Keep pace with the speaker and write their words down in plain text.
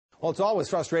Well, it's always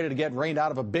frustrating to get rained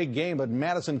out of a big game, but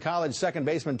Madison College second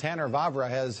baseman Tanner Vavra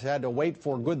has had to wait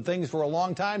for good things for a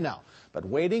long time now. But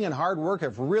waiting and hard work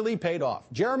have really paid off.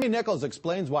 Jeremy Nichols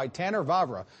explains why Tanner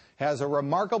Vavra has a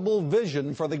remarkable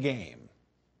vision for the game.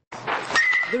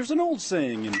 There's an old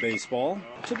saying in baseball,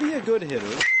 to be a good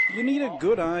hitter, you need a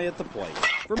good eye at the plate.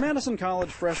 For Madison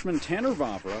College freshman Tanner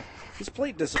Vavra, his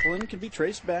plate discipline can be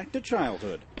traced back to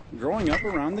childhood, growing up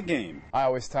around the game. I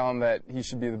always tell him that he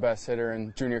should be the best hitter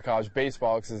in junior college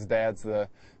baseball because his dad's the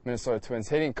Minnesota Twins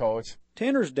hitting coach.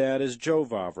 Tanner's dad is Joe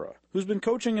Vavra, who's been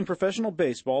coaching in professional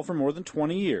baseball for more than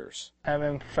 20 years.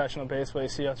 Having professional baseball, you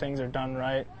see how things are done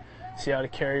right, see how to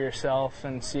carry yourself,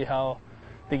 and see how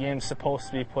the game's supposed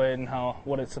to be played and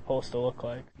what it's supposed to look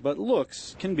like. But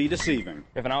looks can be deceiving.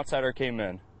 If an outsider came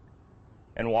in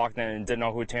and walked in and didn't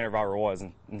know who Tanner Vavra was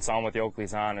and saw him with the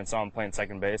Oakleys on and saw him playing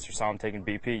second base or saw him taking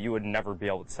BP, you would never be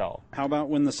able to tell. How about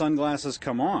when the sunglasses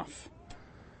come off?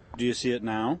 Do you see it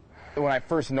now? When I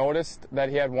first noticed that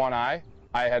he had one eye,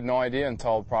 I had no idea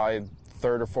until probably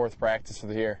third or fourth practice for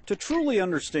the year. To truly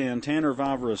understand Tanner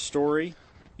Vavra's story,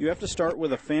 you have to start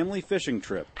with a family fishing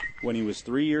trip when he was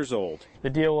 3 years old. The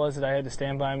deal was that I had to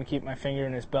stand by him and keep my finger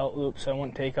in his belt loop so I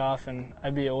wouldn't take off and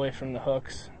I'd be away from the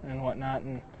hooks and whatnot.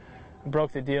 And I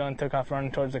broke the deal and took off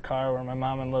running towards the car where my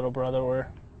mom and little brother were.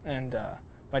 And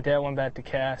my dad went back to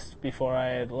cast before I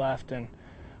had left, and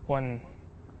when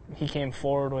he came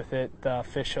forward with it, the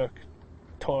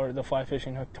fly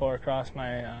fishing hook tore across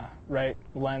my right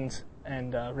lens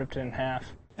and ripped it in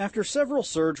half. After several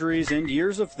surgeries and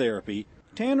years of therapy,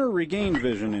 Tanner regained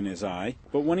vision in his eye,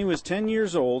 but when he was 10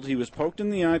 years old, he was poked in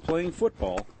the eye playing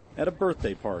football at a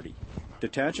birthday party,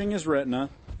 detaching his retina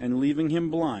and leaving him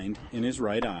blind in his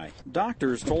right eye.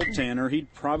 Doctors told Tanner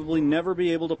he'd probably never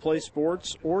be able to play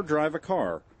sports or drive a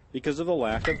car because of the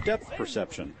lack of depth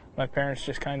perception. My parents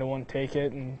just kind of wouldn't take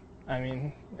it, and I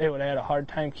mean, they would have had a hard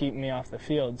time keeping me off the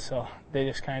field, so they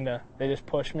just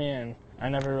pushed me, and I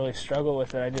never really struggled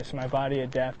with it. My body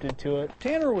adapted to it.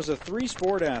 Tanner was a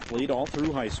three-sport athlete all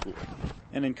through high school,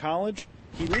 and in college,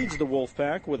 he leads the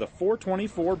Wolfpack with a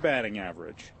 .424 batting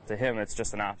average. To him, it's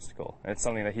just an obstacle. It's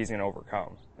something that he's going to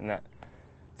overcome. And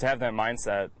to have that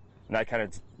mindset and that kind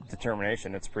of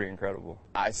determination, it's pretty incredible.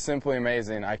 It's simply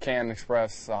amazing. I can't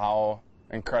express how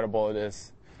incredible it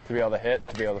is to be able to hit,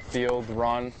 to be able to field,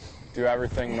 run, do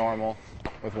everything normal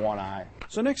with one eye.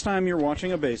 So next time you're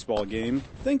watching a baseball game,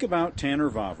 think about Tanner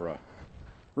Vavra.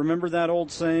 Remember that old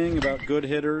saying about good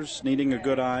hitters needing a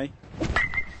good eye?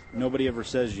 Nobody ever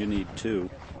says you need two.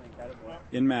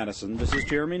 In Madison, this is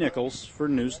Jeremy Nichols for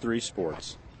News 3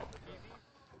 Sports.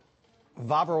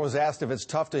 Vavra was asked if it's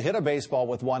tough to hit a baseball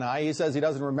with one eye. He says he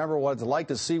doesn't remember what it's like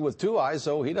to see with two eyes,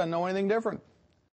 so he doesn't know anything different.